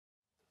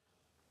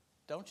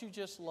Don't you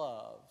just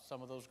love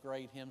some of those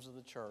great hymns of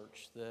the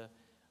church?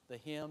 The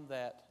hymn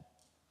that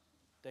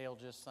Dale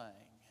just sang.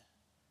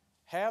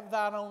 Have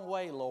thine own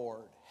way,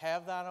 Lord,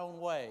 have thine own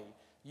way.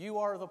 You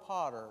are the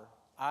potter,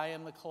 I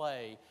am the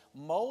clay.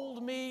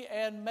 Mold me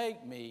and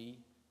make me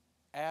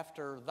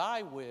after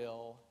thy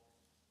will,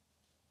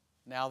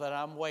 now that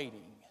I'm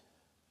waiting,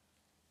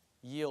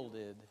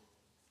 yielded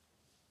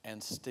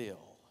and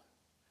still.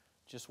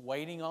 Just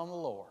waiting on the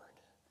Lord.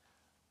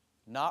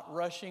 Not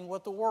rushing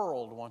what the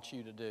world wants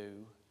you to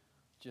do.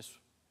 Just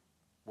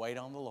wait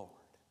on the Lord.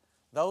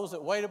 Those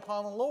that wait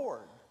upon the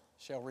Lord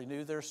shall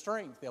renew their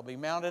strength. They'll be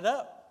mounted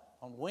up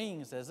on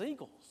wings as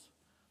eagles.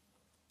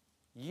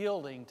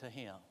 Yielding to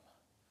Him.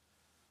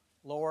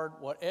 Lord,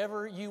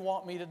 whatever you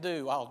want me to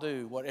do, I'll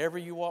do. Whatever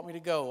you want me to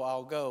go,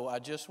 I'll go. I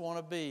just want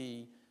to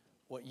be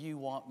what you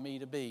want me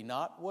to be.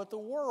 Not what the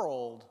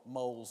world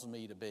molds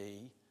me to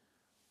be.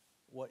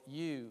 What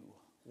you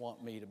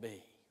want me to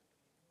be.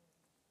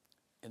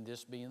 And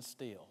just being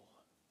still.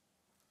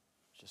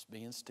 Just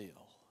being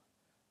still.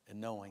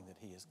 And knowing that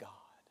He is God.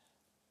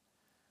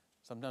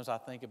 Sometimes I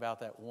think about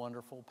that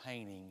wonderful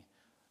painting.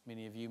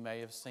 Many of you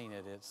may have seen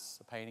it. It's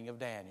the painting of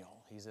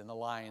Daniel. He's in the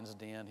lion's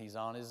den. He's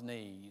on his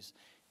knees.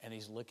 And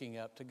he's looking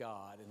up to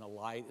God. And the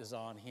light is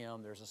on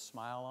him. There's a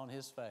smile on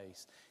his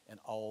face. And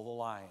all the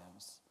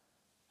lions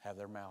have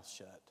their mouths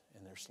shut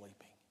and they're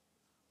sleeping.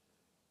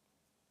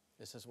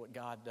 This is what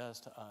God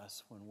does to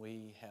us when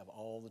we have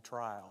all the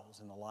trials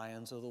and the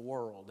lions of the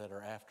world that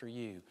are after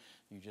you.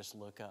 You just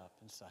look up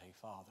and say,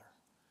 Father,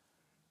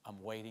 I'm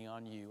waiting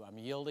on you. I'm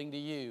yielding to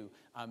you.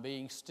 I'm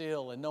being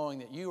still and knowing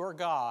that you are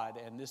God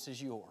and this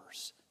is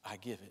yours. I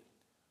give it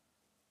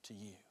to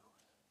you.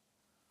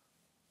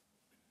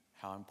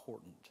 How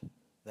important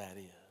that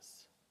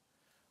is.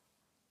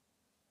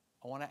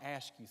 I want to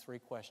ask you 3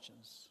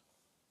 questions.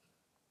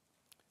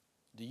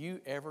 Do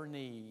you ever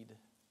need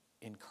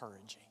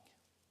encouraging?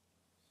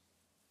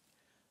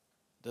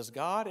 Does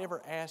God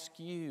ever ask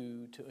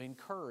you to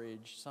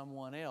encourage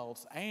someone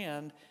else?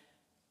 And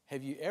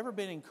have you ever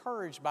been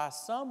encouraged by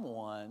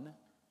someone,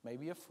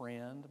 maybe a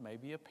friend,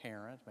 maybe a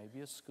parent,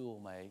 maybe a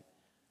schoolmate,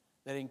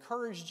 that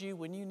encouraged you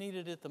when you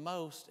needed it the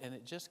most and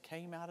it just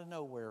came out of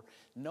nowhere?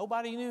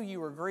 Nobody knew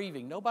you were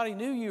grieving. Nobody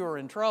knew you were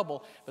in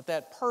trouble, but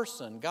that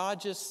person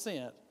God just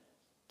sent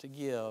to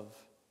give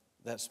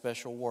that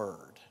special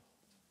word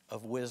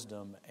of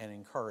wisdom and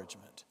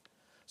encouragement.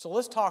 So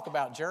let's talk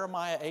about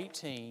Jeremiah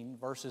 18,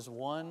 verses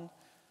 1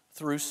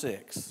 through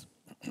 6.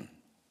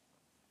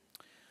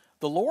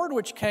 The Lord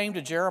which came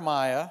to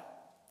Jeremiah,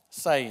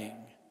 saying,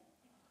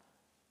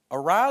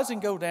 Arise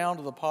and go down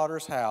to the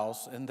potter's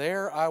house, and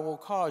there I will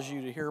cause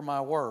you to hear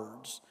my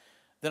words.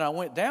 Then I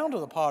went down to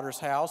the potter's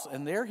house,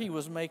 and there he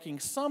was making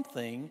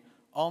something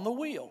on the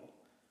wheel.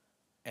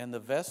 And the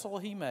vessel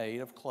he made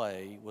of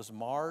clay was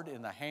marred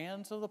in the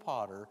hands of the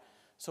potter,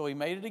 so he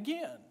made it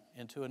again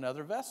into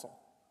another vessel.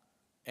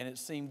 And it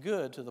seemed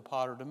good to the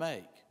potter to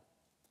make.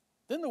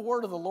 Then the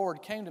word of the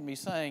Lord came to me,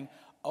 saying,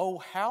 O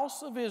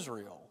house of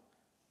Israel,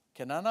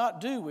 can I not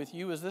do with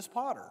you as this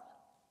potter?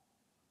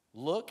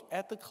 Look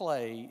at the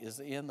clay is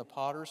in the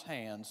potter's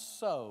hand,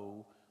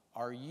 so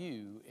are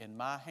you in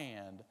my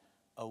hand,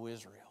 O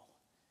Israel.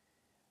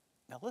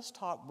 Now let's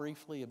talk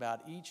briefly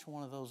about each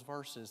one of those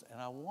verses,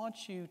 and I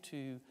want you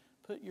to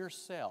put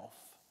yourself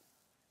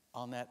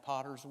on that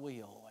potter's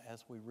wheel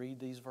as we read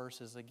these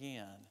verses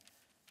again.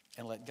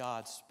 And let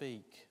God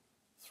speak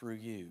through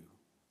you.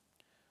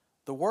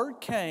 The word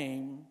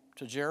came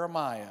to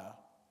Jeremiah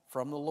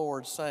from the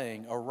Lord,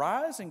 saying,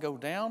 Arise and go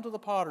down to the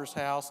potter's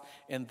house,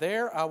 and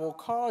there I will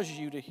cause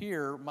you to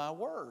hear my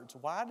words.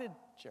 Why did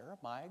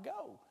Jeremiah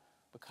go?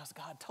 Because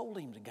God told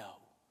him to go.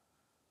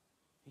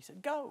 He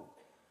said, go.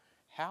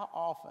 How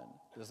often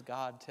does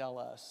God tell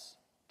us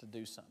to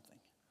do something?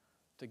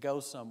 To go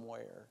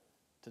somewhere,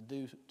 to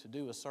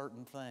do a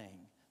certain thing,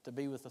 to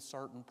be with a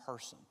certain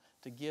person,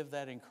 to give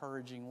that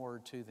encouraging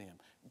word to them.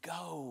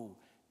 Go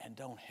and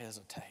don't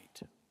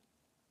hesitate.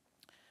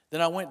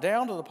 Then I went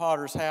down to the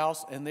potter's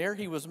house, and there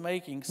he was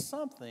making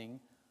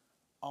something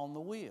on the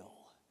wheel.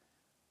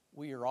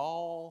 We are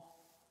all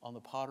on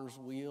the potter's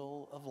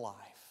wheel of life.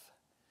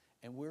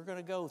 And we're going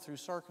to go through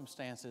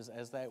circumstances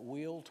as that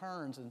wheel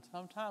turns, and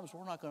sometimes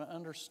we're not going to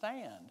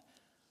understand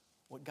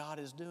what God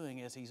is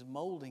doing as He's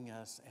molding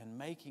us and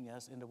making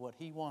us into what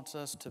He wants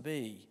us to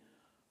be.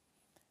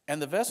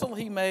 And the vessel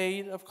he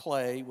made of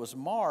clay was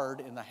marred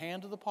in the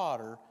hand of the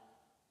potter,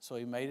 so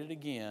he made it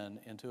again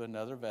into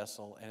another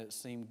vessel, and it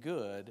seemed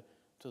good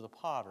to the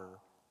potter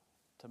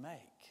to make.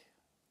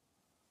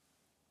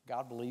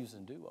 God believes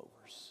in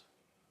do-overs.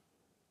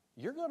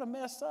 You're going to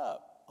mess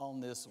up on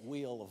this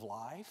wheel of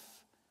life.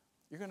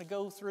 You're going to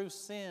go through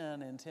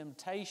sin and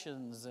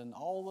temptations and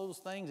all those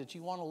things that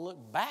you want to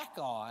look back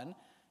on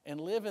and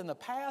live in the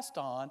past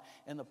on,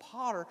 and the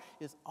potter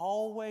is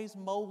always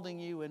molding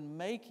you and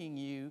making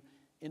you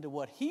into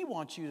what He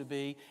wants you to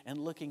be and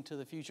looking to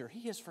the future.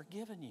 He has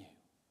forgiven you.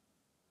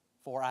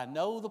 For I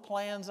know the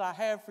plans I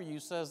have for you,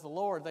 says the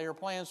Lord. They are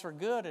plans for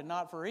good and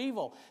not for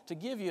evil, to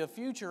give you a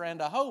future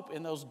and a hope.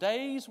 In those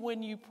days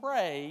when you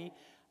pray,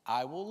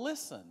 I will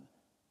listen.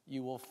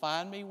 You will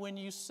find me when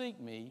you seek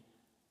me,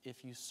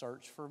 if you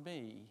search for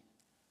me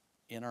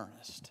in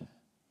earnest.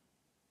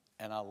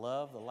 And I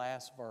love the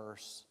last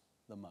verse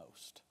the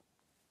most.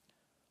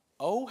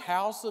 O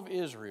house of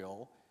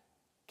Israel,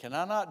 can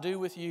I not do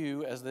with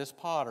you as this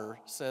potter,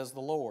 says the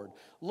Lord?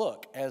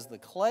 Look, as the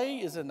clay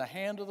is in the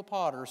hand of the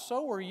potter,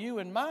 so are you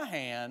in my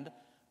hand,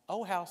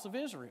 O house of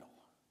Israel.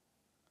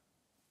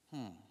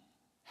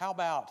 How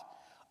about,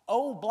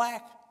 O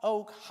Black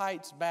Oak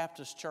Heights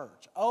Baptist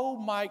Church, O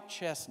Mike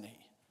Chesney,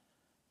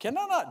 can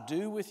I not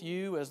do with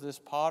you as this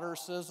potter,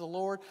 says the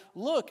Lord?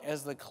 Look,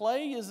 as the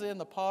clay is in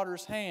the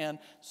potter's hand,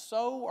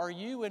 so are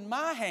you in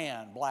my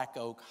hand, Black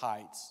Oak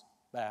Heights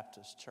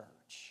Baptist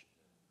Church.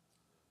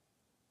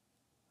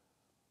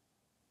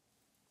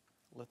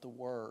 Let the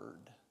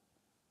word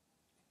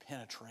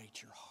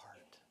penetrate your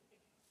heart.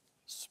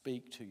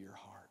 Speak to your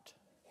heart.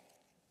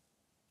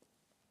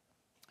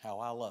 How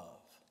I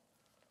love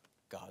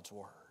God's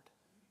word,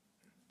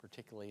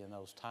 particularly in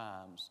those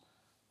times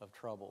of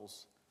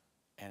troubles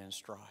and in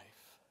strife.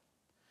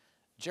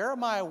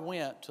 Jeremiah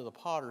went to the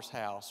potter's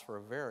house for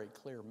a very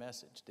clear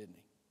message, didn't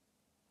he?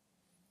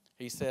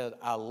 He said,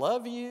 I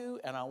love you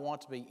and I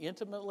want to be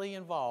intimately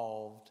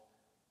involved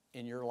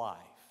in your life,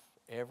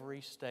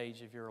 every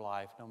stage of your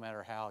life, no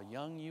matter how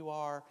young you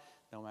are,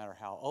 no matter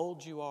how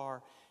old you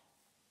are,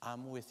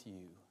 I'm with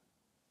you.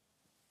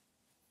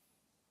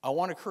 I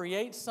want to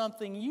create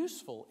something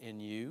useful in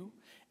you,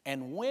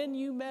 and when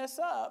you mess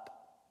up,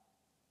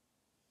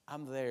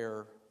 I'm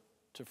there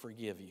to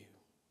forgive you.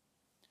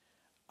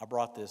 I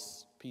brought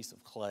this piece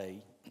of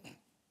clay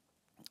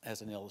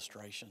as an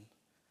illustration.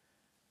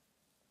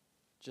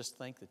 Just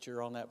think that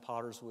you're on that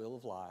potter's wheel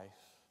of life,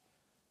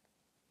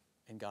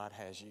 and God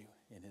has you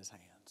in his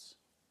hands.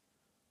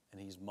 And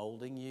he's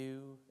molding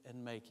you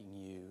and making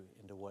you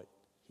into what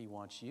he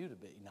wants you to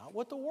be. Not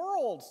what the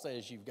world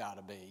says you've got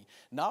to be.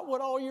 Not what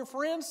all your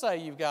friends say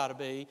you've got to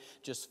be.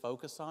 Just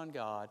focus on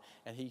God,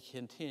 and he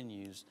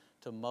continues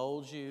to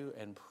mold you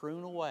and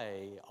prune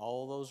away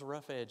all those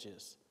rough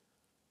edges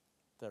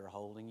that are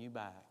holding you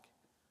back,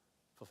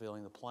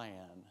 fulfilling the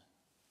plan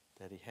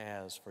that he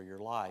has for your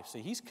life. See,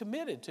 he's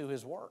committed to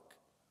his work.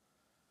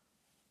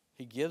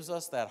 He gives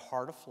us that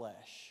heart of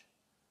flesh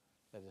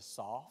that is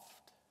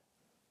soft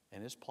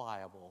and is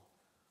pliable,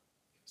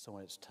 so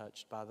when it's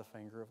touched by the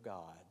finger of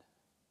God,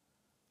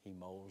 he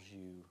molds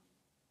you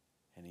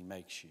and he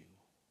makes you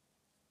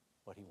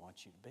what he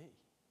wants you to be.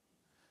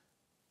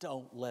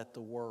 Don't let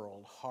the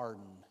world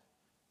harden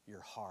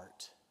your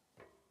heart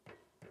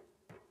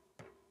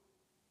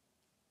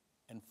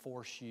and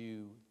force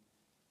you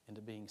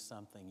into being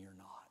something you're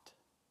not,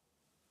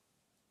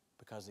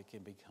 because it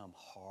can become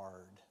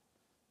hard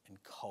and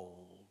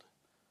cold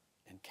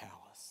and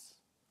callous.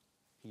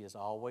 He is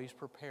always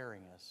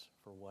preparing us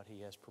for what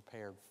he has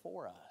prepared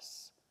for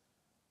us.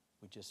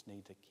 We just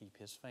need to keep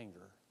his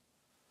finger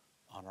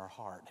on our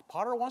heart. The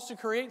potter wants to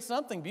create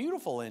something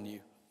beautiful in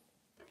you,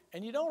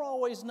 and you don't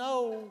always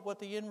know what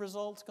the end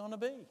result's going to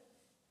be.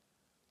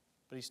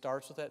 But he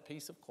starts with that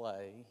piece of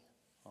clay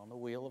on the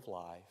wheel of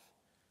life,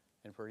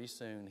 and pretty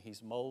soon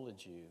he's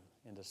molded you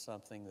into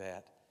something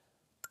that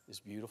is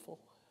beautiful,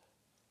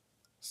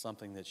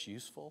 something that's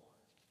useful,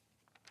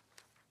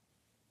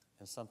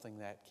 and something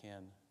that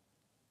can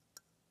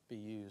be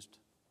used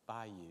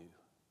by you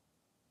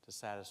to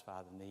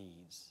satisfy the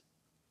needs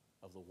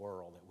of the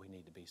world that we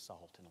need to be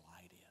salt and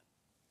light in.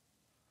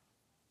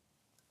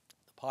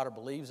 The potter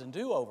believes in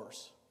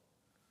do-overs.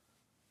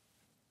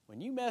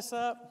 When you mess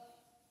up,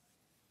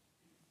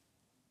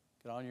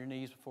 get on your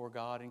knees before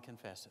God and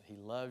confess it. He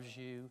loves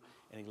you,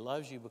 and he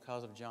loves you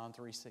because of John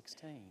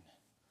 3:16.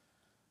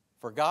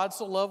 For God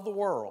so loved the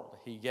world,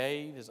 he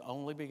gave his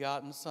only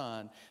begotten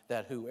Son,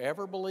 that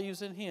whoever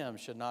believes in him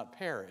should not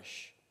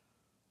perish,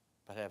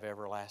 but have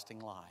everlasting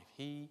life.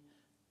 He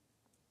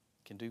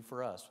can do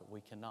for us what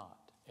we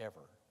cannot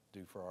ever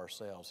do for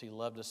ourselves. He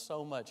loved us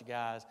so much,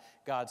 guys.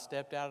 God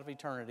stepped out of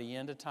eternity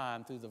into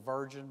time through the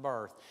virgin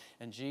birth,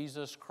 and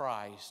Jesus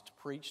Christ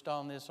preached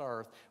on this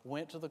earth,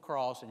 went to the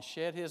cross and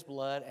shed his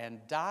blood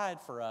and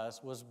died for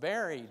us, was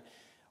buried,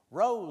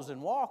 rose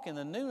and walked in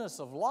the newness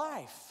of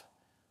life,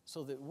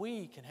 so that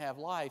we can have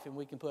life and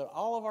we can put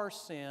all of our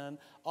sin,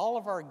 all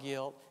of our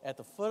guilt at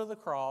the foot of the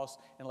cross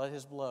and let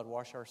his blood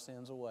wash our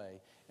sins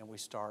away, and we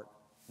start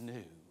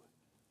new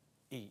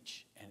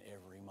each and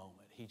every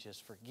moment. He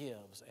just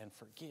forgives and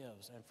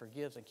forgives and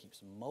forgives and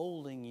keeps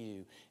molding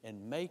you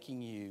and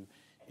making you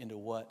into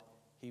what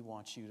he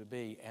wants you to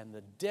be. And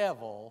the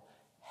devil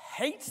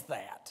hates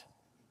that.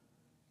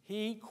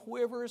 He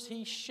quivers,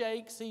 he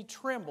shakes, he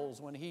trembles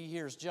when he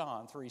hears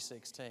John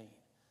 3:16.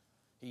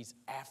 He's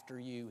after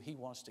you. He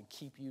wants to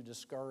keep you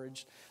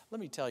discouraged. Let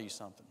me tell you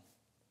something.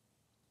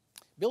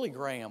 Billy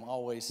Graham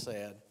always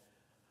said,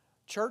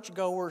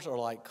 churchgoers are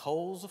like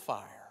coals of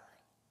fire.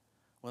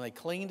 When they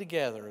cling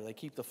together, they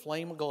keep the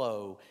flame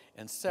aglow,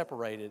 and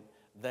separated,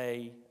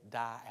 they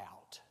die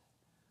out.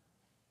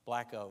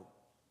 Black Oak,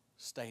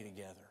 stay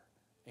together.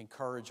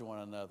 Encourage one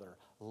another.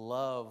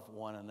 Love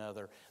one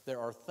another. There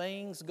are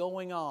things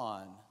going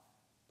on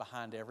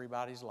behind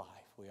everybody's life.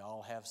 We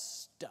all have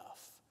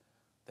stuff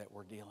that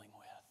we're dealing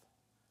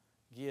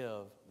with.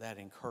 Give that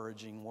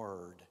encouraging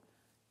word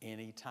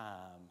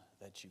anytime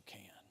that you can.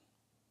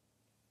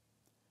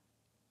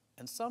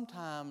 And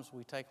sometimes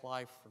we take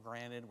life for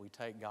granted, we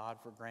take God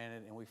for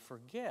granted, and we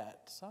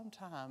forget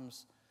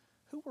sometimes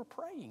who we're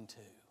praying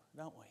to,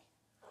 don't we?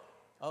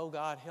 Oh,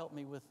 God, help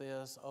me with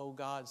this. Oh,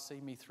 God,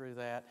 see me through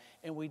that.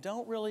 And we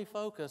don't really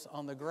focus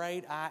on the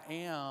great I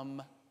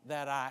am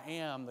that I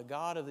am, the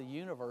God of the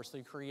universe,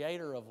 the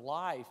creator of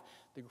life,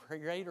 the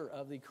creator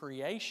of the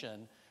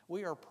creation.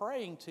 We are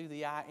praying to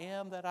the I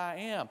am that I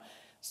am.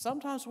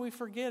 Sometimes we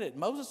forget it.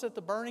 Moses at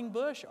the burning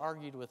bush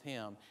argued with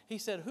him. He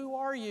said, who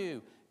are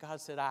you? God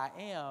said, I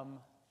am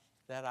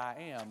that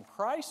I am.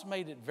 Christ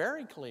made it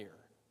very clear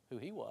who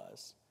he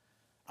was.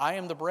 I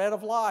am the bread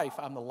of life.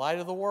 I'm the light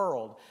of the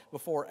world.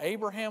 Before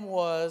Abraham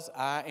was,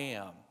 I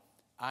am.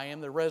 I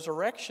am the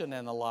resurrection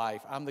and the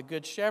life. I'm the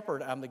good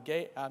shepherd. I'm the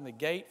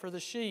gate for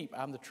the sheep.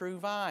 I'm the true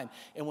vine.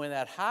 And when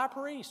that high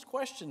priest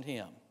questioned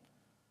him,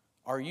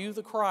 are you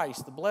the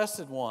Christ, the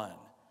blessed one?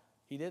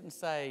 He didn't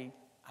say,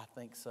 I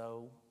think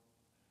so.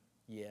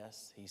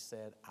 Yes, he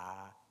said,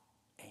 I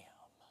am.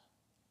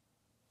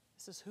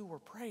 This is who we're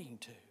praying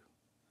to.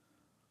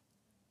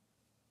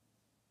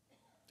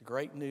 The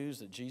great news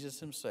that Jesus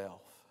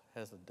himself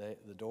has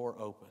the door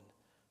open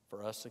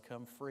for us to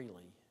come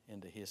freely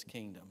into his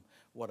kingdom.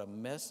 What a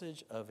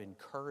message of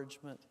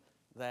encouragement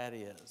that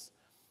is.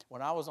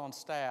 When I was on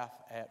staff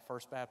at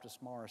First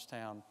Baptist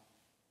Morristown,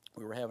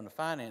 we were having a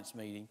finance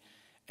meeting,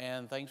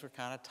 and things were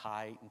kind of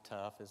tight and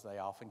tough, as they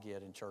often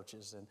get in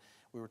churches. And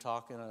we were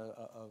talking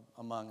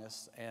among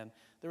us, and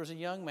there was a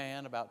young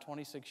man, about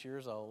 26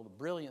 years old, a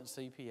brilliant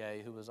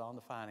CPA, who was on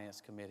the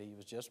finance committee. He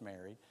was just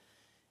married.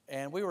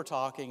 And we were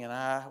talking, and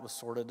I was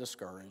sort of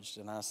discouraged.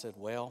 And I said,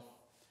 well,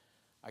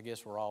 I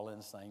guess we're all in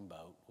the same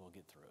boat. We'll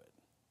get through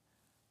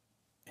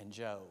it. And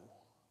Joe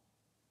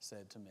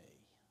said to me,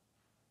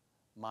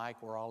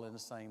 Mike, we're all in the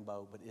same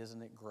boat, but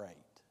isn't it great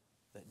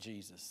that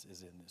Jesus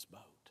is in this boat?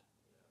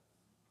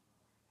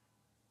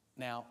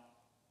 Now,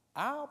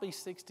 I'll be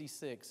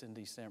 66 in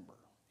December.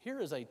 Here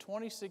is a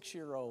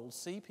 26-year-old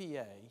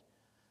CPA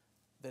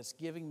that's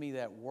giving me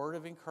that word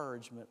of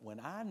encouragement when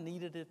I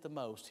needed it the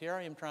most. Here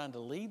I am trying to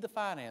lead the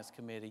finance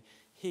committee.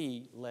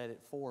 He led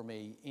it for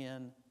me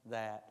in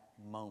that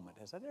moment.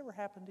 Has that ever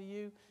happened to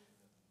you?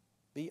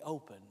 Be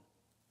open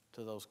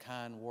to those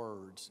kind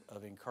words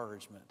of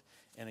encouragement.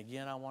 And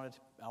again, I want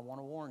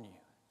to warn you,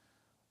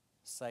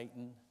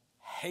 Satan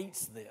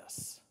hates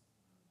this.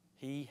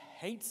 He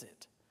hates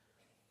it.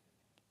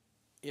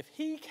 If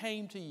he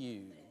came to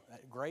you,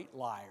 that great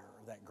liar,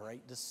 that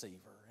great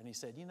deceiver, and he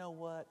said, you know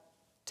what?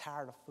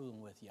 Tired of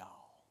fooling with y'all.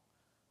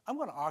 I'm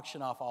going to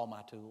auction off all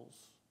my tools.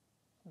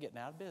 I'm getting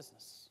out of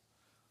business.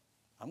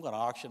 I'm going to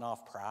auction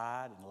off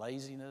pride and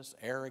laziness,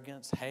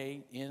 arrogance,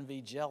 hate,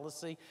 envy,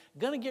 jealousy.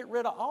 I'm going to get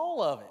rid of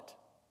all of it.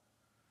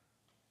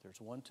 There's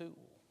one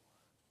tool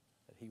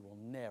that he will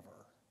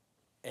never,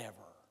 ever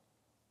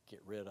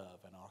get rid of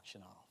and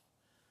auction off.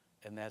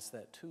 And that's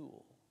that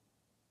tool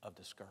of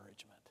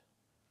discouragement.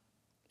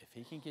 If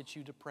he can get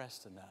you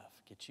depressed enough,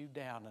 get you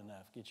down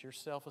enough, get your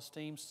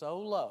self-esteem so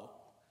low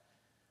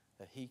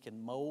that he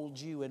can mold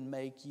you and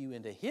make you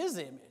into his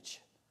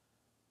image,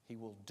 he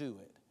will do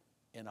it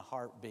in a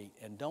heartbeat.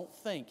 And don't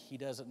think he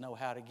doesn't know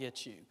how to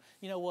get you.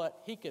 You know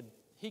what? He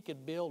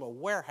could build a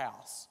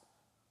warehouse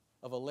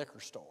of a liquor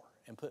store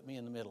and put me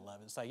in the middle of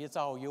it and say, it's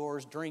all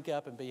yours, drink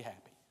up and be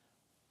happy.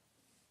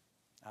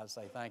 I'd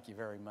say, thank you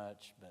very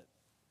much, but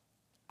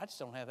I just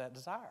don't have that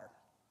desire.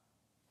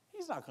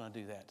 He's not going to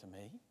do that to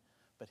me.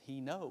 But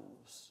he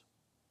knows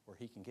where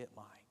he can get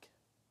Mike.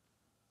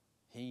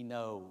 He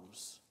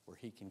knows where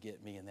he can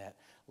get me in that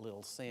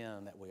little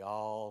sin that we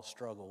all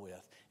struggle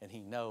with. And he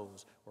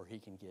knows where he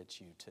can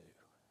get you too.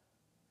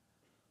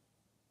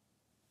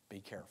 Be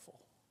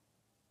careful.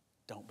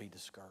 Don't be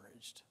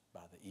discouraged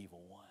by the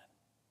evil one.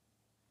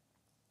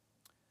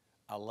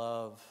 I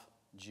love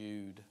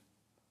Jude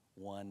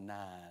 1:9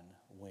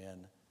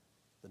 when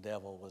the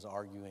devil was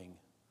arguing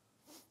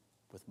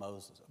with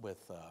Moses,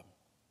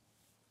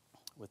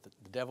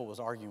 the devil was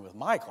arguing with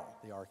Michael,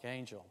 the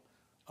archangel,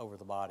 over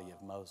the body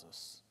of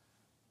Moses.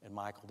 And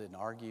Michael didn't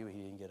argue.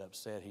 He didn't get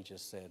upset. He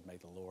just said, may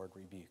the Lord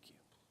rebuke you.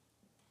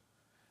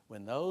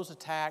 When those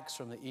attacks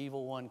from the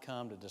evil one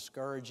come to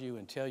discourage you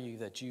and tell you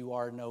that you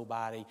are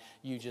nobody,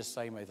 you just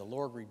say, may the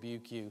Lord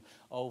rebuke you.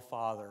 Oh,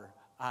 Father,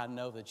 I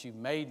know that you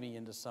made me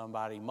into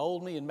somebody.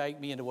 Mold me and make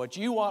me into what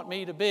you want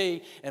me to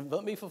be, and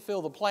let me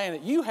fulfill the plan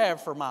that you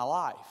have for my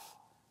life.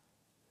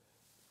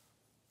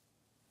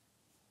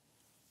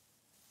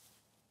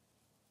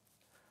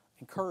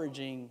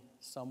 Encouraging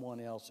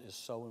someone else is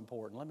so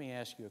important. Let me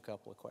ask you a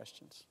couple of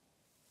questions.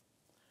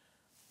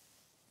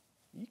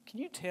 Can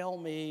you tell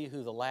me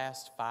who the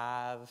last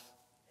 5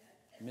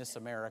 Miss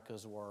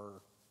Americas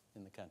were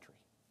in the country?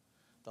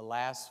 The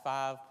last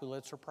 5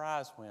 Pulitzer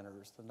Prize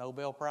winners, the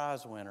Nobel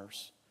Prize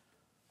winners.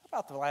 How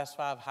about the last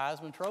 5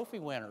 Heisman Trophy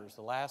winners,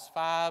 the last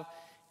 5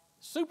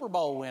 Super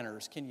Bowl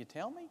winners? Can you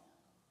tell me?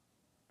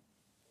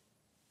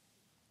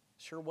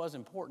 Sure was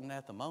important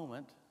at the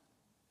moment.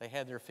 They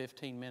had their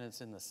 15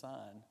 minutes in the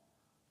sun.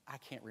 I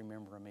can't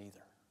remember them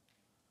either.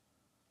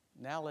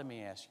 Now let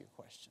me ask you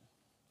a question.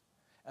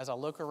 As I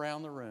look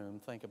around the room,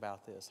 think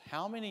about this.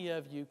 How many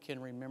of you can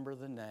remember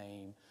the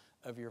name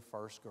of your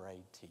first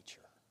grade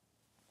teacher?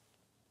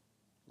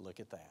 Look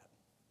at that.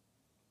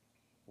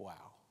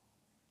 Wow.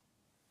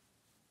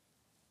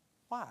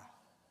 Why?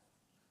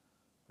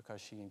 Because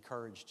she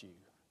encouraged you.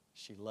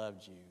 She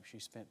loved you. She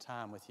spent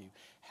time with you.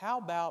 How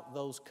about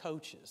those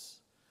coaches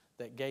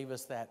that gave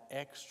us that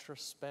extra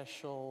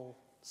special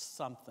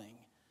something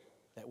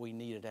that we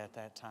needed at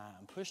that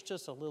time? Pushed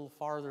us a little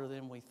farther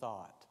than we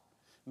thought.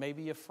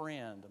 Maybe a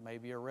friend,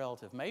 maybe a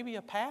relative, maybe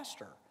a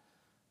pastor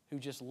who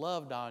just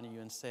loved on you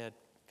and said,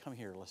 come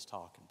here, let's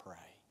talk and pray.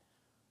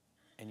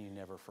 And you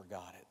never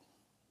forgot it.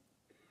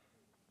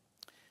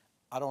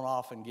 I don't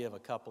often give a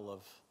couple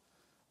of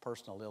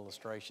personal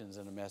illustrations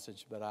in a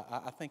message, but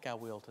I think I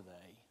will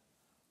today.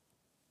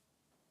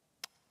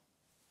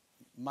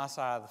 My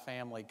side of the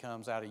family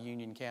comes out of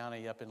Union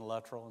County up in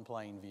Luttrell and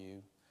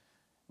Plainview.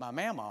 My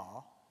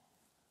mama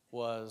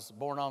was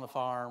born on the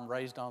farm,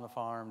 raised on the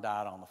farm,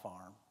 died on the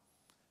farm.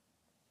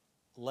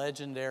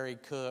 Legendary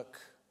cook,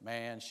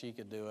 man, she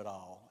could do it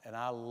all. And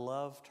I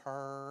loved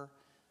her.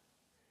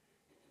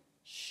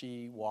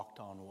 She walked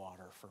on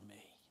water for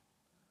me.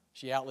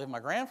 She outlived my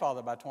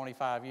grandfather by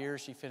 25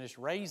 years. She finished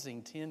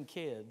raising 10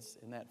 kids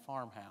in that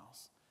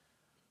farmhouse.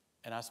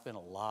 And I spent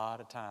a lot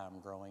of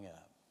time growing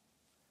up.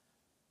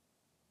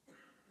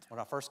 When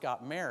I first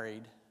got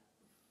married,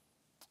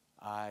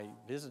 I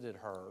visited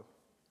her,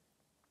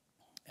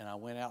 and I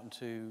went out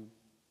into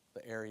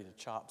the area to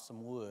chop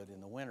some wood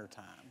in the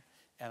wintertime,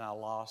 and I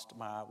lost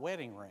my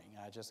wedding ring.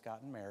 I had just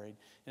gotten married,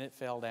 and it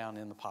fell down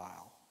in the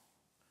pile.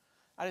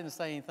 I didn't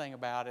say anything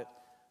about it.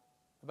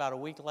 About a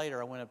week later,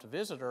 I went up to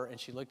visit her, and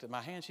she looked at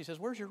my hand. She says,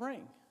 "Where's your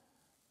ring?"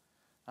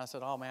 I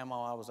said, "Oh, ma'am,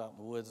 I was out in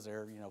the woods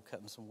there,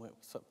 cutting some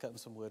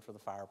wood for the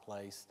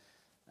fireplace.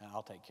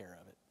 I'll take care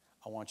of it.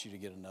 I want you to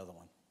get another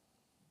one."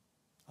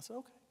 I said,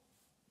 "Okay."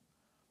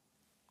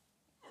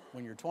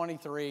 When you're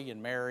 23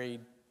 and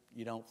married,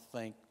 you don't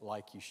think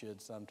like you should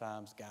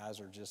sometimes. Guys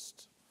are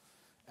just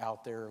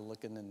out there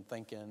looking and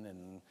thinking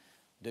and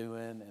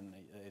doing, and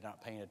they're not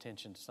paying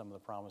attention to some of the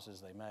promises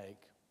they make.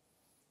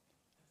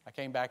 I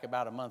came back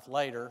about a month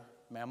later.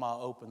 Mama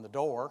opened the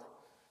door.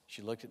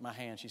 She looked at my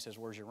hand. She says,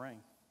 "Where's your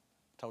ring?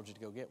 I told you to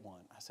go get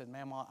one." I said,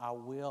 "Mama, I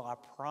will. I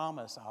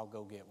promise I'll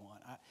go get one.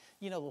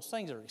 Those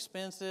things are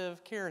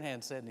expensive. Karen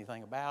hadn't said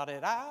anything about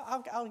it.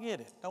 I'll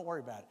get it. Don't worry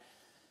about it."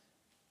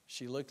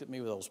 She looked at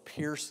me with those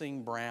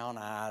piercing brown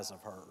eyes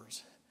of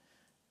hers,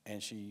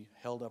 and she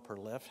held up her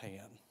left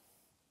hand,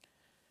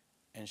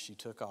 and she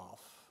took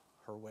off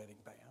her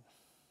wedding band,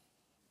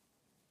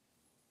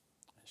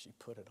 and she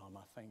put it on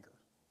my finger.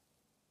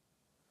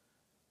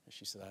 And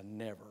she said, "I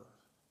never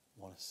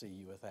want to see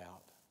you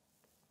without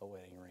a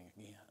wedding ring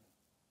again.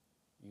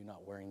 You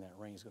not wearing that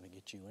ring is going to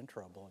get you in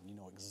trouble, and you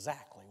know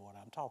exactly what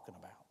I'm talking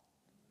about."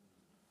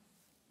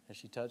 And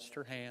she touched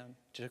her hand,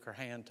 took her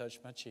hand,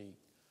 touched my cheek,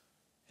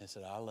 and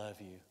said, "I love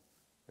you.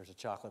 There's a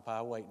chocolate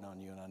pie waiting on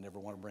you, and I never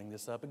want to bring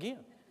this up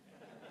again."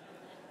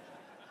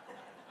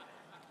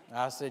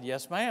 I said,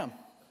 "Yes, ma'am."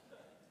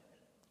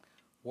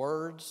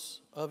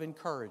 Words of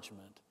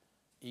encouragement,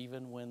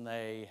 even when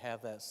they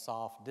have that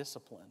soft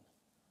discipline,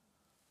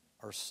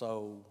 are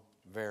so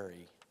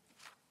very,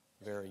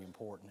 very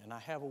important. And I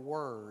have a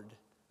word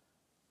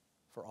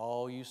for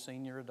all you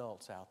senior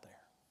adults out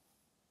there.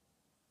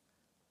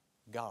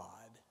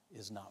 God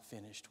is not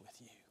finished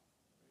with you.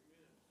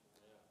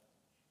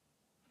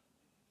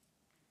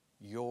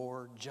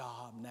 Your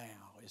job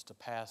now is to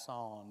pass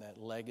on that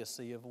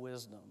legacy of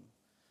wisdom,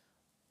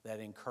 that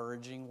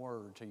encouraging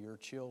word to your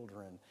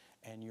children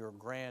and your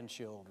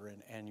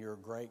grandchildren and your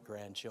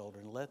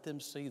great-grandchildren. Let them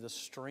see the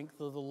strength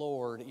of the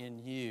Lord in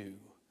you.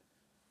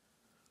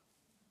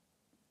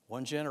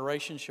 One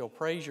generation shall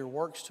praise your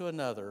works to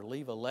another.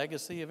 Leave a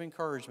legacy of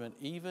encouragement.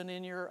 Even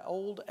in your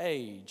old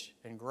age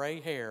and gray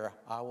hair,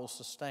 I will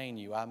sustain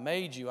you. I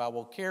made you. I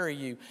will carry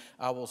you.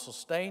 I will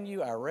sustain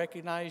you. I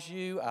recognize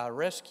you. I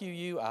rescue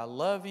you. I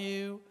love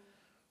you.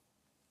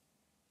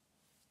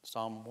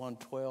 Psalm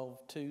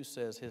 112:2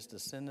 says, "His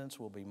descendants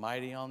will be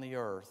mighty on the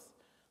earth.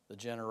 The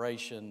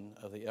generation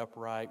of the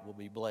upright will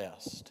be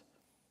blessed."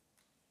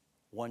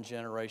 One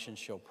generation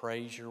shall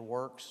praise your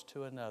works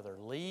to another.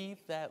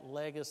 Leave that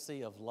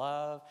legacy of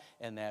love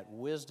and that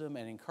wisdom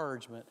and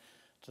encouragement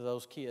to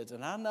those kids.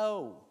 And I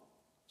know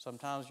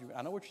sometimes,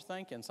 I know what you're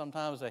thinking.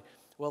 Sometimes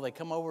they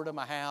come over to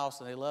my house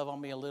and they love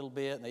on me a little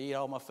bit and they eat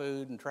all my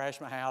food and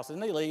trash my house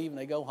and they leave and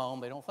they go home.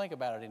 They don't think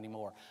about it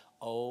anymore.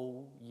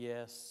 Oh,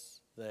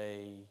 yes,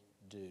 they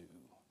do.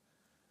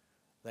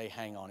 They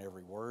hang on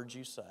every word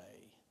you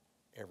say,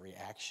 every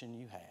action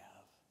you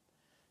have.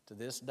 To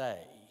this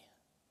day,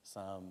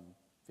 some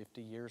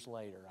 50 years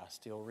later, I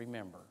still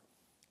remember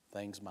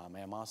things my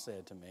mama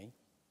said to me,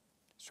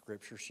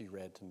 scripture she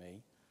read to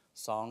me,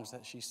 songs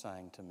that she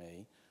sang to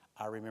me.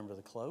 I remember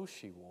the clothes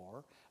she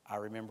wore. I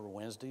remember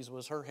Wednesdays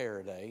was her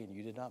hair day, and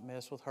you did not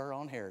mess with her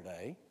on hair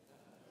day.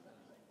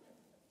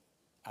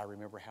 I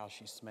remember how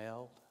she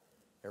smelled.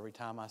 Every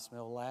time I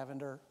smell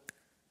lavender,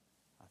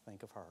 I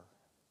think of her.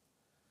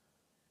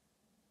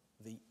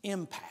 The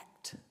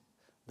impact,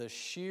 the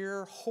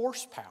sheer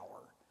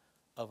horsepower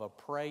of a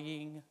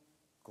praying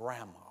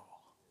grandma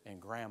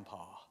and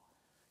grandpa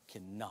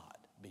cannot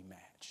be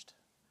matched.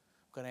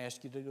 I'm going to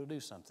ask you to go do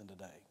something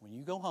today. When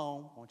you go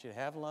home, I want you to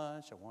have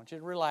lunch. I want you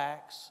to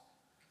relax.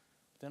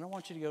 Then I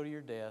want you to go to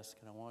your desk,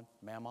 and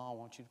Mama, I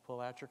want you to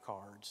pull out your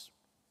cards.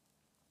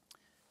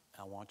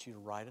 I want you to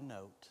write a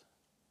note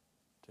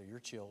to your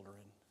children,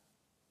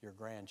 your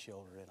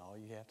grandchildren, and all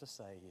you have to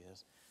say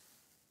is,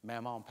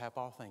 Mama and Papa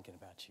are thinking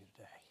about you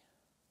today.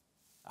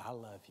 I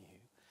love you.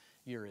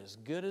 You're as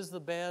good as the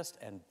best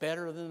and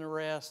better than the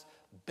rest,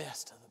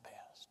 best of the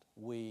best.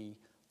 We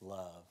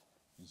love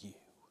you.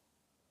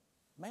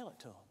 Mail it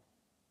to them.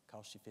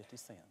 Cost you 50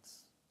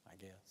 cents, I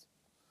guess.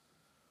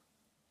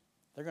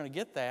 They're going to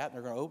get that, and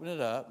they're going to open it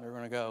up, and they're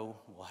going to go,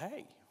 well,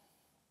 hey,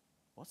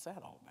 what's that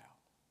all about?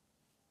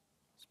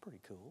 It's pretty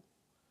cool.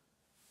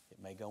 It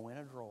may go in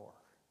a drawer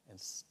and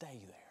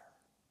stay there.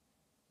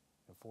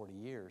 In 40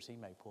 years, he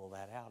may pull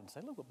that out and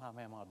say, look what my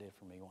mama did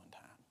for me one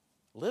time.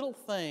 Little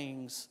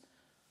things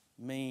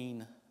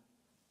mean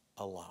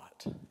a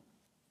lot.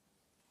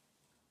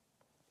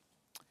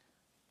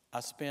 I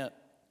spent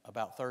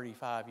about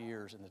 35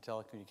 years in the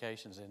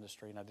telecommunications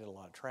industry, and I did a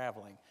lot of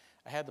traveling.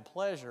 I had the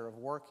pleasure of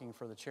working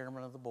for the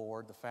chairman of the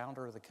board, the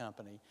founder of the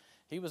company.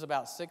 He was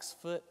about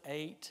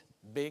 6'8",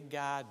 big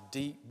guy,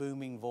 deep,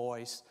 booming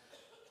voice,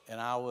 and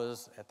I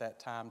was, at that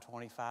time,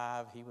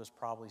 25. He was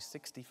probably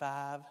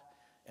 65,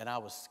 and I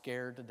was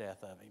scared to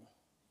death of him.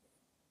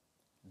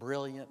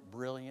 Brilliant,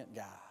 brilliant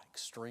guy,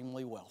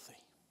 extremely wealthy.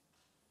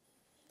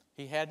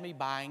 He had me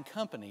buying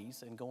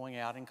companies and going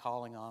out and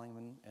calling on him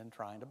and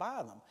trying to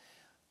buy them.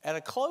 At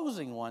a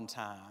closing one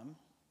time,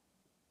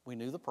 we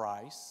knew the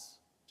price.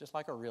 Just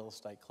like a real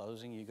estate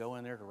closing, you go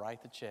in there to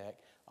write the check.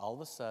 All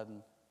of a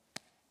sudden,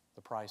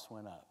 the price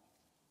went up.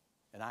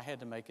 And I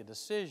had to make a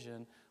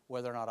decision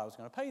whether or not I was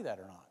going to pay that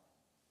or not.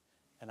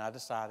 And I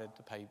decided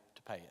to pay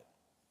it.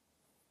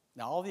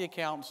 Now, all the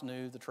accountants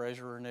knew, the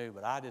treasurer knew,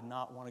 but I did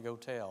not want to go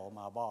tell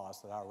my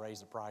boss that I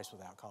raised the price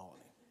without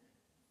calling him.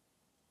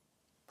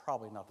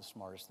 Probably not the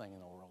smartest thing in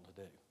the world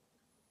to do.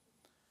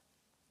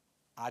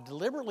 I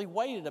deliberately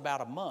waited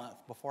about a month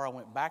before I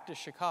went back to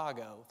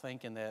Chicago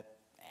thinking that,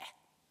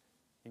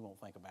 he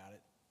won't think about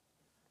it.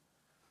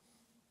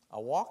 I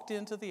walked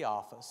into the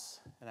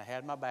office, and I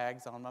had my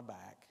bags on my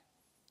back,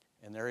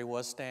 and there he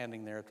was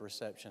standing there at the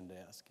reception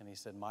desk, and he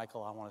said,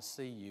 Michael, I want to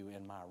see you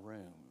in my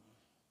room.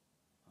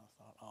 I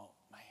thought, oh,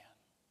 man.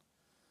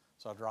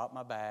 So I dropped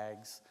my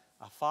bags.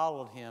 I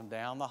followed him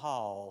down the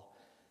hall,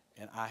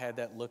 and I had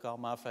that look on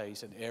my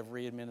face, and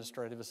every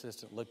administrative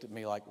assistant looked at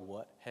me like,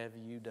 what have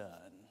you done?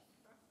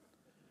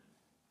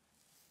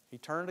 He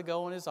turned to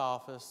go in his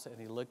office, and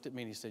he looked at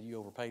me, and he said, you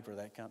overpaid for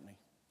that company.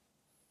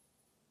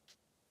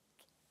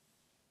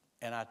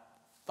 And I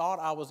thought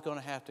I was going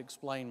to have to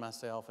explain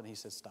myself, and he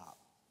said, stop.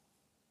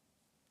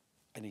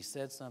 And he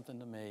said something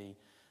to me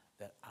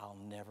that I'll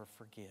never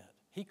forget.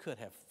 He could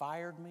have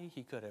fired me.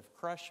 He could have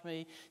crushed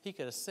me. He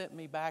could have sent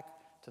me back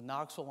to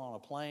Knoxville on a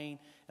plane,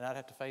 and I'd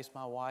have to face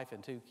my wife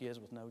and 2 kids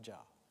with no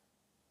job.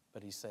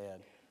 But he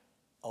said,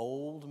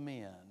 old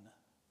men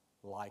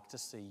like to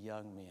see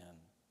young men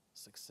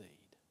succeed.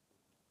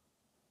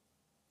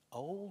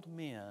 Old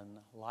men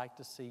like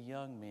to see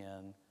young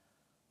men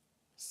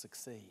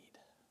succeed.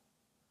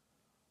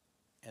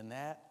 And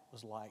that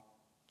was like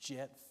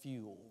jet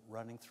fuel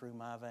running through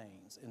my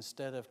veins.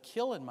 Instead of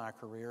killing my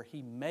career,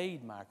 he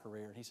made my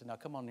career. And he said, now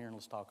come on here and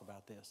let's talk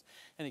about this.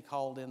 And he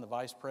called in the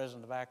vice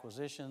president of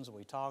acquisitions.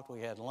 We talked.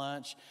 We had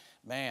lunch.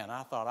 Man,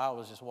 I thought I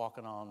was just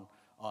walking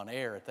on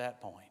air at that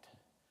point,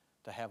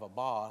 to have a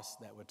boss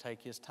that would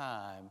take his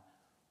time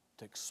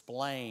to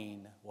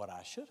explain what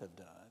I should have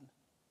done,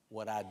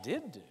 what I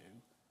did do.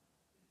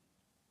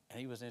 And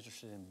he was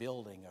interested in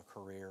building a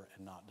career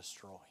and not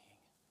destroying.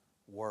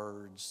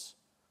 Words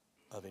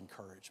of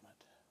encouragement.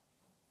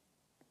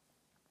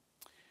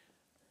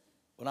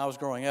 When I was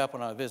growing up,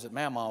 when I would visit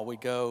Mamaw,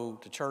 we'd go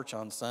to church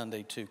on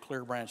Sunday to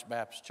Clear Branch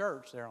Baptist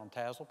Church there on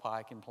Tazewell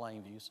Pike in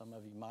Plainview. Some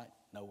of you might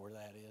know where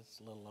that is. It's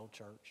a little old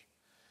church.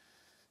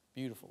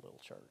 Beautiful little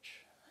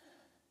church.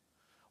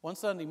 One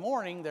Sunday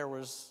morning, there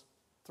was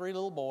 3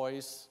 little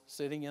boys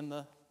sitting in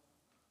the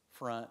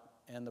front,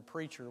 and the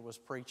preacher was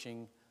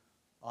preaching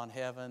on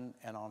heaven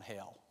and on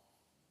hell.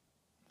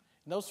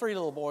 And those 3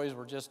 little boys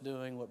were just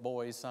doing what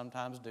boys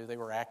sometimes do. They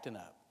were acting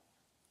up.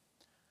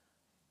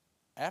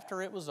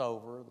 After it was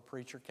over, the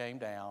preacher came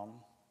down,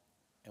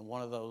 and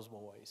one of those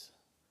boys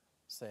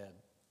said,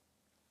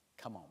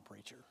 come on,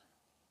 preacher.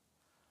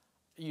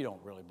 You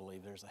don't really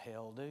believe there's a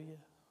hell, do you?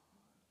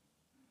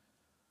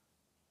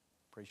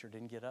 Preacher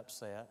didn't get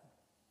upset.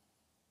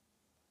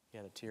 He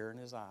had a tear in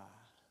his eye.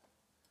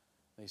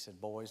 And he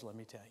said, boys, let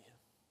me tell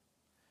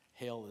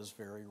you, hell is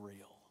very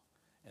real,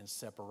 and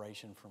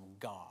separation from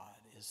God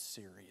is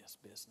serious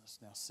business.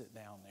 Now sit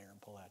down there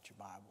and pull out your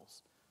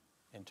Bibles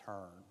and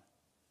turn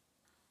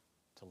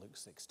to Luke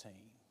 16.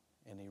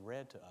 And he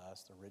read to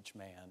us the rich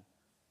man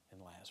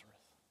and Lazarus.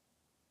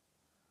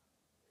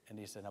 And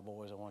he said, now,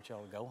 boys, I want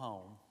y'all to go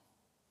home,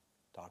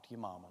 talk to your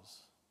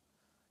mamas.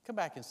 Come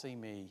back and see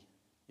me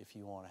if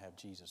you want to have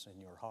Jesus in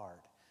your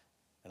heart.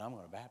 And I'm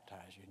going to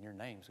baptize you, and your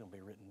name's going to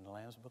be written in the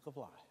Lamb's Book of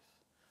Life.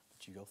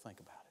 But you go think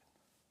about it.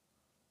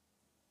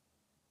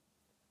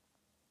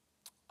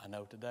 I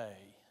know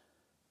today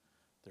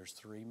there's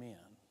 3 men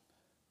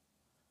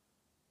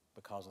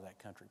because of that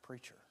country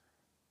preacher.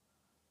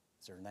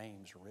 Their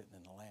names are written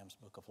in the Lamb's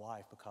Book of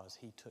Life because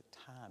he took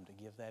time to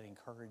give that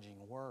encouraging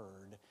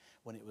word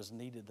when it was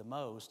needed the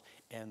most.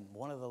 And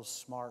one of those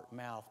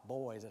smart-mouthed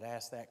boys that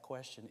asked that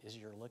question is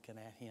you're looking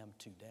at him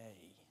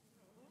today.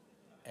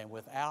 And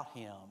without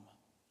him,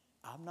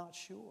 I'm not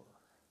sure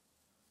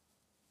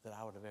that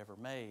I would have ever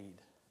made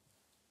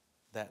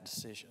that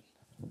decision.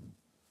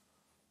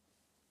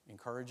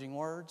 Encouraging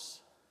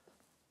words,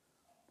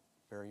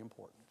 very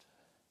important.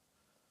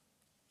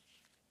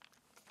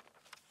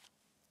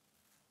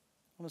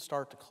 I'm going to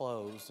start to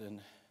close, and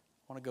I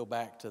want to go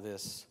back to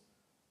this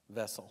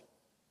vessel.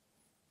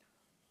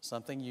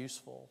 Something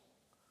useful,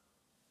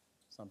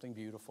 something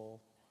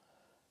beautiful.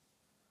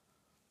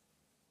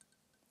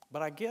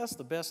 But I guess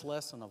the best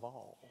lesson of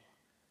all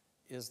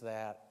is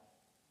that,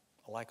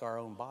 like our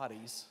own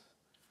bodies,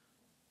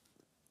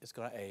 it's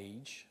going to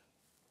age,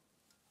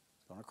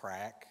 it's going to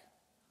crack,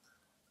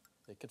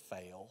 it could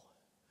fail.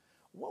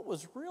 What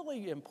was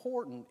really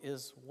important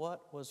is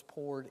what was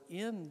poured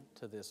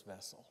into this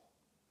vessel.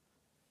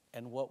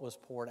 And what was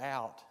poured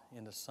out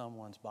into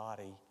someone's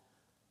body.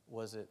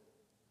 Was it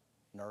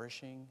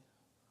nourishing?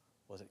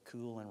 Was it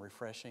cool and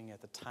refreshing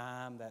at the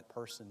time that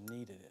person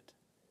needed it?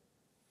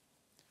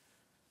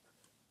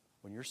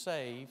 When you're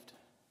saved,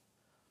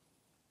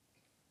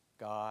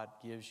 God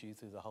gives you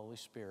through the Holy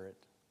Spirit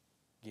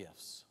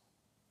gifts,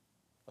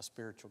 a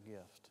spiritual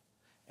gift.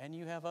 And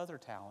you have other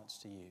talents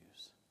to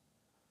use.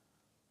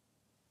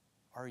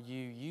 Are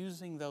you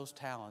using those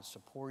talents to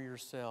pour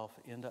yourself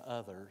into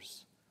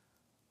others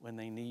when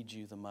they need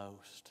you the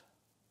most?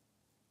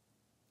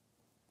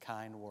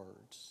 Kind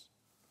words,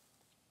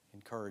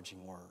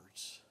 encouraging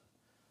words,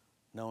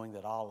 knowing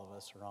that all of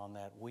us are on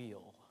that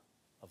wheel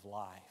of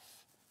life,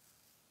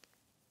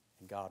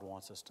 and God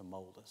wants us to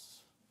mold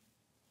us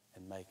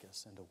and make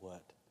us into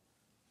what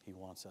He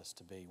wants us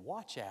to be.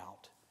 Watch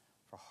out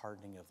for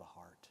hardening of the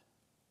heart.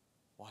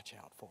 Watch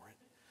out for it.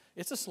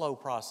 It's a slow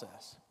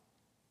process,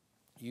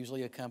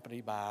 usually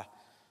accompanied by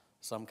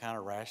some kind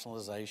of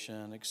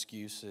rationalization,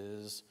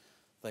 excuses,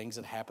 things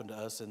that happened to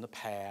us in the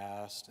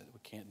past that we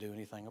can't do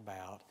anything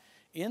about.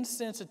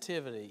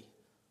 Insensitivity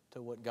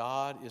to what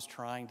God is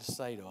trying to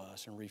say to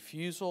us, and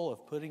refusal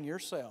of putting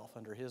yourself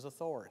under His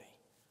authority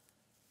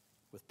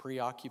with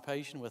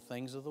preoccupation with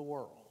things of the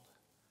world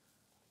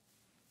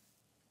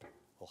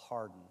will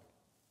harden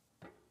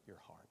your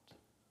heart.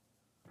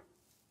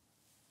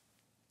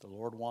 The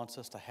Lord wants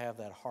us to have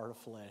that heart of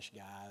flesh,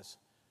 guys,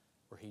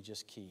 where He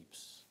just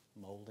keeps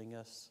molding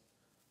us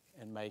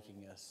and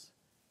making us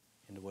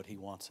into what He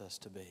wants us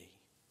to be.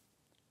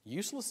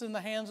 Useless in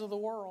the hands of the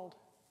world,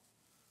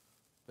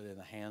 but in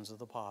the hands of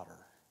the potter,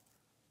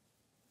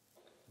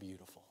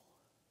 beautiful.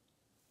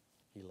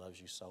 He loves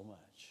you so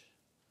much.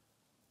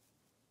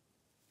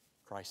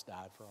 Christ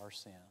died for our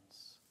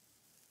sins,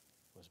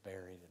 was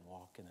buried, and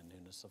walked in the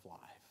newness of life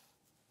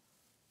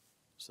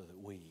so that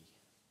we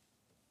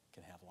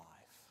can have life.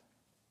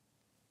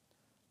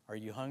 Are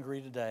you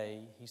hungry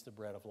today? He's the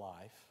bread of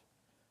life.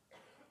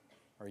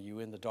 Are you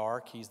in the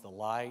dark? He's the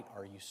light.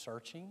 Are you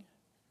searching?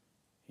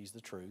 He's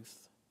the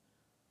truth.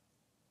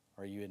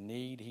 Are you in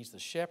need? He's the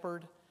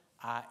shepherd.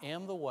 I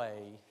am the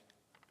way,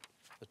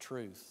 the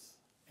truth,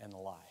 and the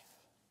life.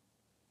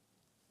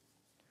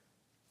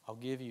 I'll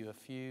give you a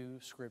few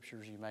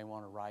scriptures you may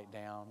want to write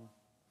down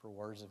for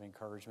words of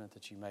encouragement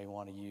that you may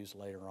want to use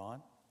later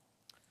on.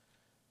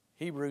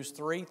 Hebrews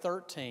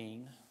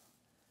 3:13,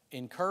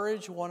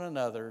 encourage one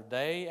another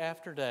day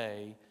after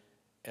day,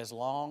 as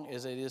long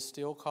as it is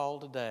still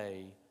called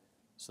today,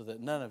 so that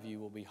none of you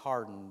will be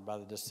hardened by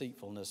the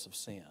deceitfulness of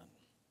sin.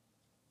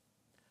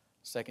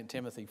 2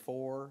 Timothy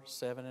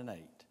 4:7 and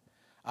 8.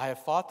 I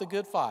have fought the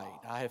good fight.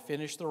 I have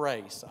finished the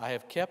race. I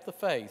have kept the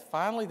faith.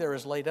 Finally, there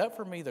is laid up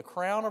for me the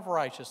crown of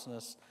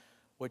righteousness,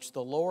 which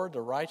the Lord,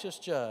 the righteous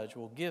judge,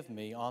 will give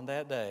me on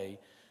that day,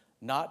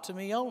 not to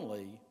me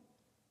only,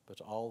 but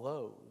to all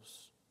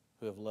those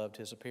who have loved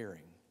His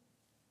appearing.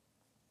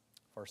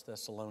 1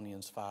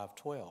 Thessalonians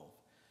 5:12.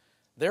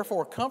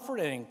 Therefore, comfort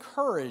and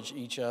encourage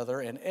each other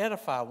and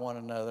edify one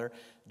another,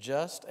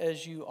 just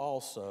as you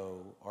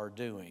also are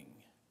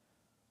doing.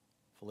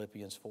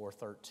 Philippians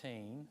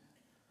 4:13.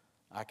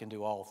 I can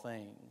do all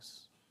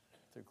things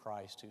through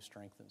Christ who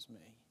strengthens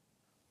me.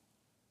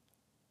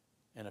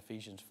 And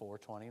Ephesians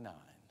 4:29.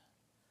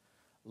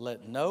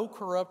 Let no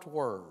corrupt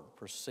word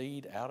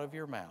proceed out of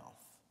your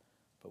mouth,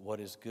 but what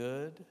is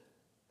good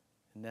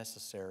and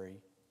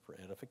necessary for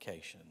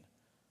edification,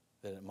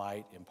 that it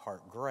might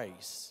impart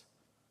grace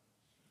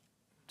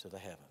to the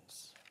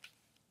heavens.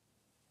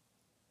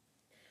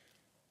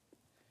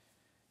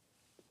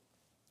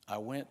 I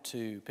went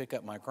to pick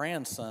up my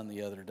grandson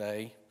the other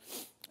day,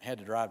 I had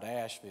to drive to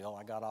Asheville.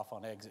 I got off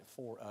on exit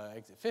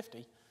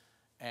 50,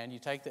 and you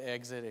take the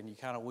exit and you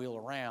kind of wheel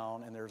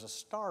around, and there's a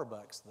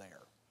Starbucks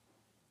there.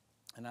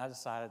 And I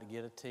decided to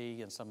get a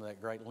tea and some of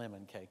that great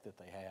lemon cake that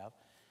they have.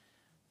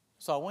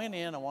 So I went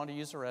in, I wanted to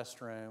use the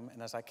restroom,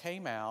 and as I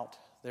came out,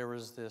 there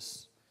was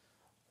this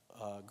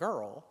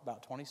girl,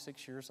 about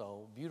 26 years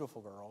old,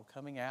 beautiful girl,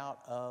 coming out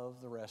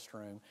of the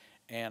restroom.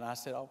 And I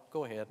said, oh,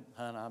 go ahead,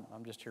 hon,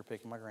 I'm just here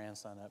picking my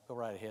grandson up. Go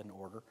right ahead and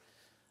order.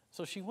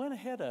 So she went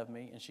ahead of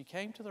me, and she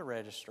came to the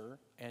register,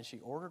 and she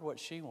ordered what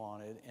she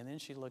wanted, and then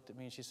she looked at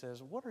me and she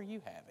says, what are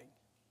you having?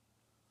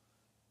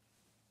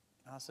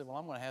 And I said, well,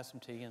 I'm going to have some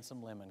tea and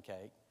some lemon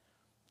cake.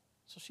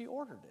 So she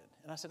ordered it.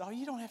 And I said, oh,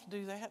 you don't have to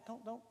do that.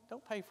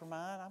 Don't pay for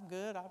mine. I'm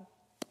good. I've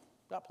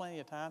got plenty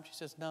of time. She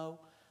says, no,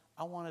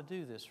 I want to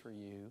do this for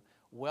you.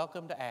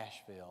 Welcome to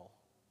Asheville.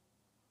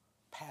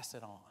 Pass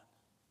it on.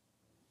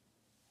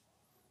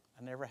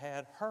 I never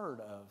had heard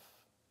of,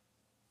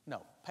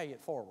 no, pay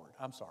it forward.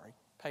 I'm sorry.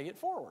 Pay it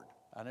forward.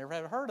 I never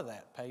had heard of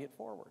that. Pay it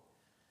forward.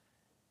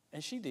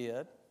 And she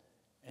did,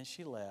 and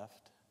she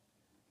left,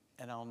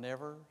 and I'll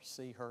never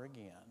see her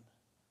again.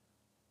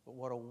 But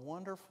what a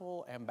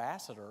wonderful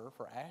ambassador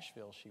for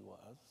Asheville she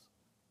was.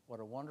 What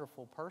a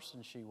wonderful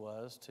person she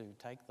was to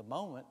take the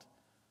moment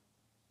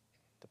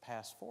to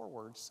pass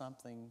forward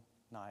something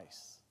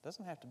nice. It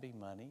doesn't have to be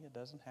money. It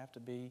doesn't have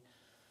to be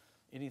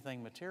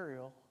anything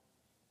material.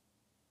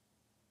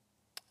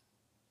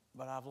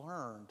 But I've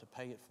learned to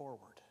pay it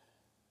forward.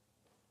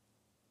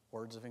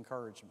 Words of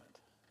encouragement.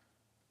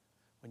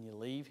 When you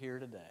leave here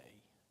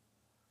today,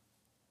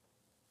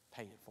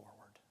 pay it forward.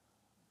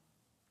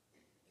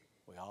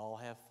 We all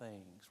have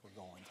things we're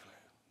going through.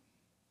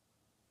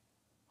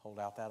 Hold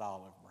out that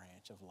olive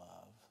branch of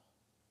love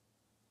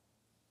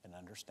and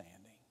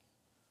understanding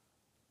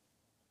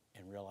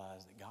and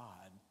realize that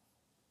God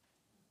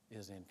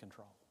is in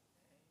control.